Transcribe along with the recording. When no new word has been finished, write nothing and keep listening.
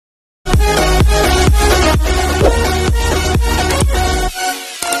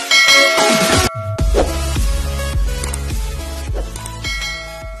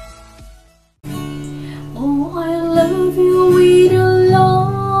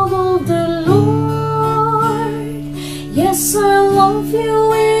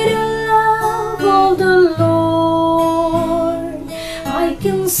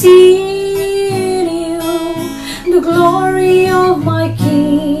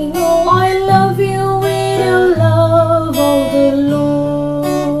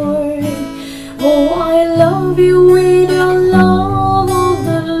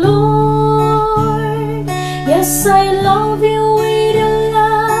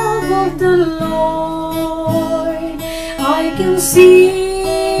I can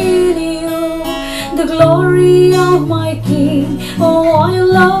see you, the glory of my King. Oh, I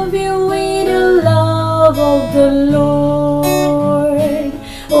love you with the love of the Lord.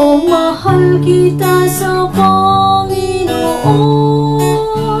 Oh, mahal kita sa Panginoon.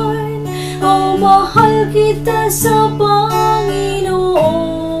 Oh, mahal kita sa Panginoon.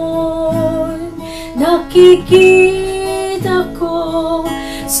 Nakikita ko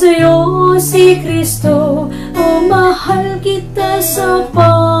sa'yo si Kristo. Oh, mahal kita sa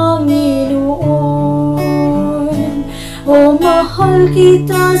Panginoon. Oh, mahal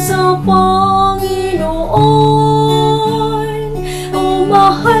kita sa Panginoon. Oh,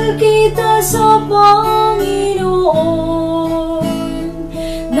 mahal kita sa Panginoon.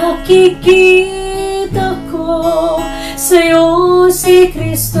 Nakikita ko sa'yo si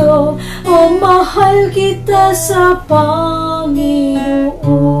Kristo. Oh, mahal kita sa Panginoon.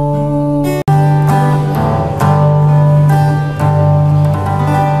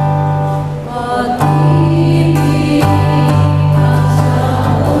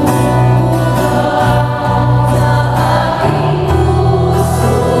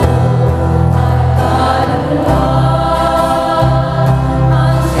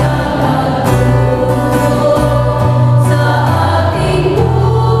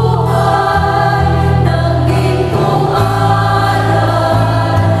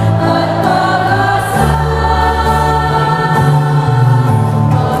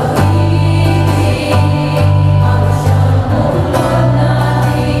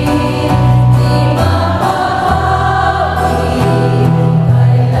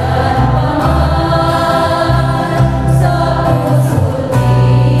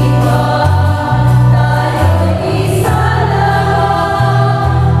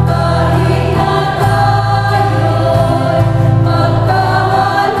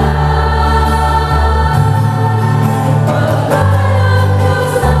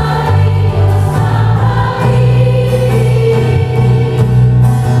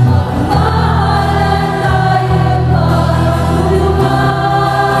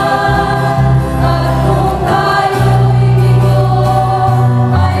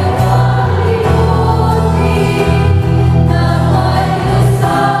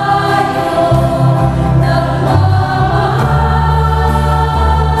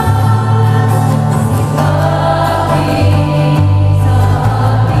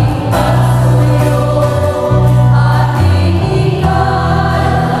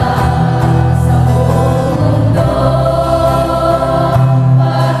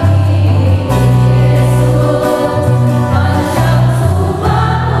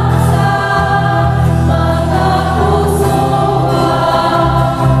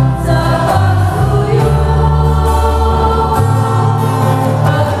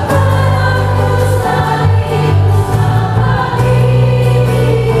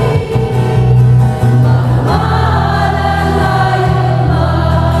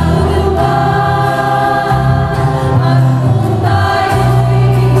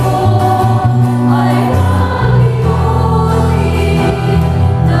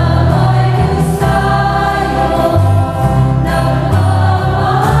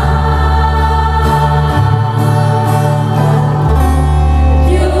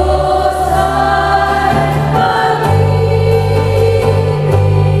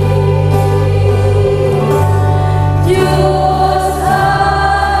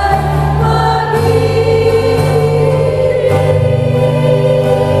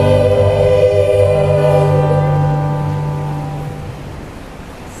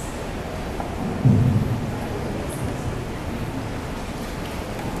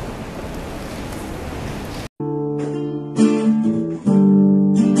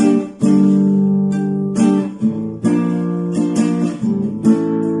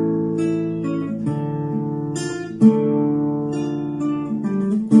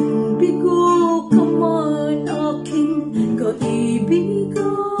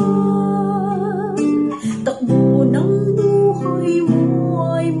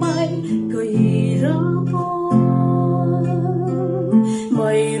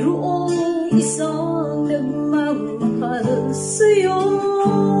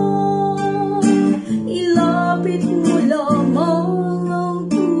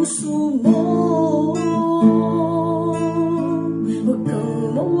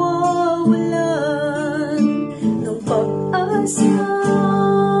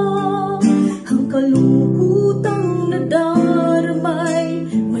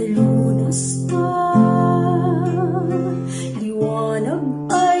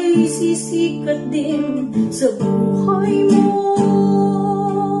 sisikat din sa buhay mo.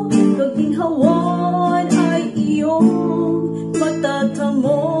 Pagginhawan ay iyong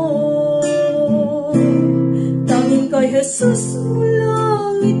Jesus mo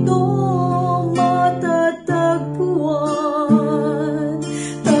lang ito matatagpuan.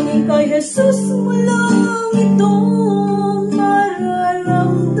 Tanging kay Jesus mo lang ito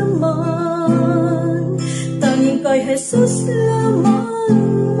mararamdaman. Tanging kay Jesus lamang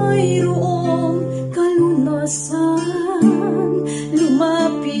mayroong kalunasan.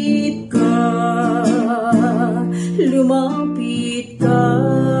 Lumapit ka, lumapit ka.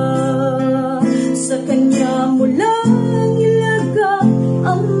 Sa Kanya mo lang ilagak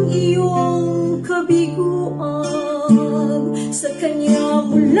ang iyong kabiguan. Sa Kanya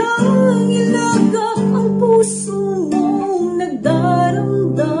mo lang ilagak ang puso mong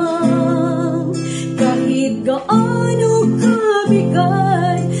nagdaramdam. Kahit gaano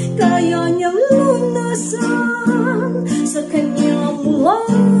kabigat, kaya niyang lunasan. Sa Kanya mo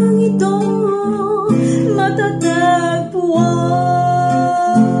lang ito matatagpuan.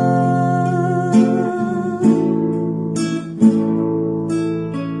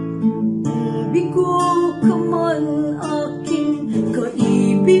 Bigo ka man aking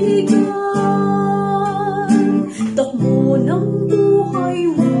kaibigan, takbo ng buhay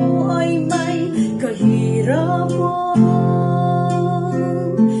mo ay may kahirapan.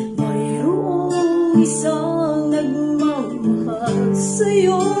 Mayroong isang nagmamahal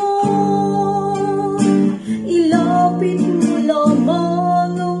sa'yo, ilapit mo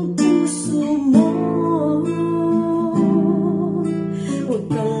lamang ang puso mo. Huwag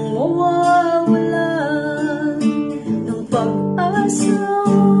kang mawawalan ng pag-asa.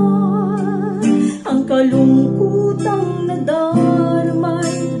 Ang kalungkutang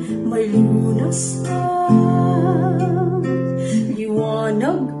nadarmay may lunasan.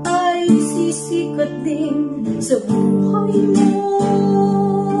 Liwanag ay sisikat din sa buhay mo.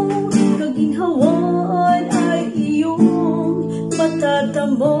 Kaginhawaan ay iyong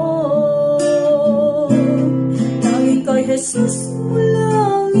matatamo. Tanging kay Jesus mo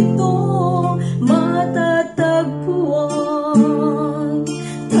lang ito matatagpuan.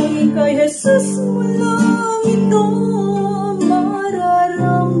 Tanging kay Jesus mo lang ito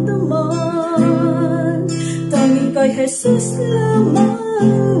mararamdaman. Tanging kay Jesus lamang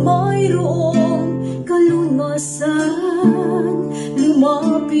mayroong kalunasan.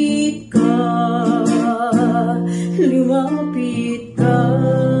 Lumapit ka, lumapit ka.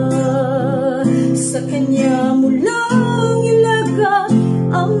 Sa Kanya mo lang ilagak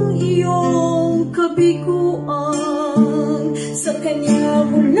ang iyong kabiguan. Sa Kanya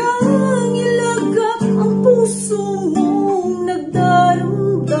mo lang ilagak ang puso mong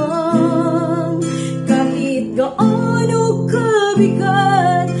nagdaramdam. Kahit gaano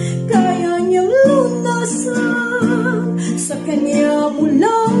kabigat, kaya niyang lunasan. Sa Kanya mo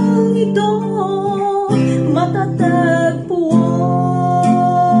lang ito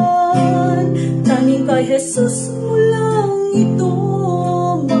matatagpuan. Tanging kay Jesus mo lang ito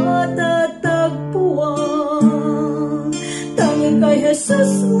matatagpuan. Tanging kay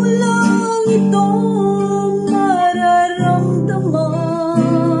Jesus mo lang ito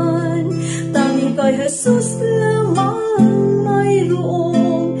mararamdaman. Tanging kay Jesus lamang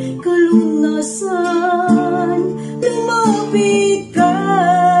mayroong kalunasan. Lumapit ka,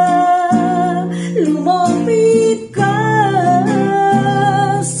 lumapit ka.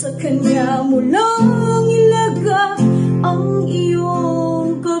 Sa Kanya mo lang ilagak ang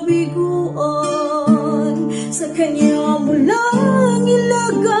iyong kabiguan. Sa Kanya mo lang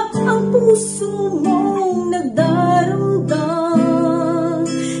ilagak ang puso mo.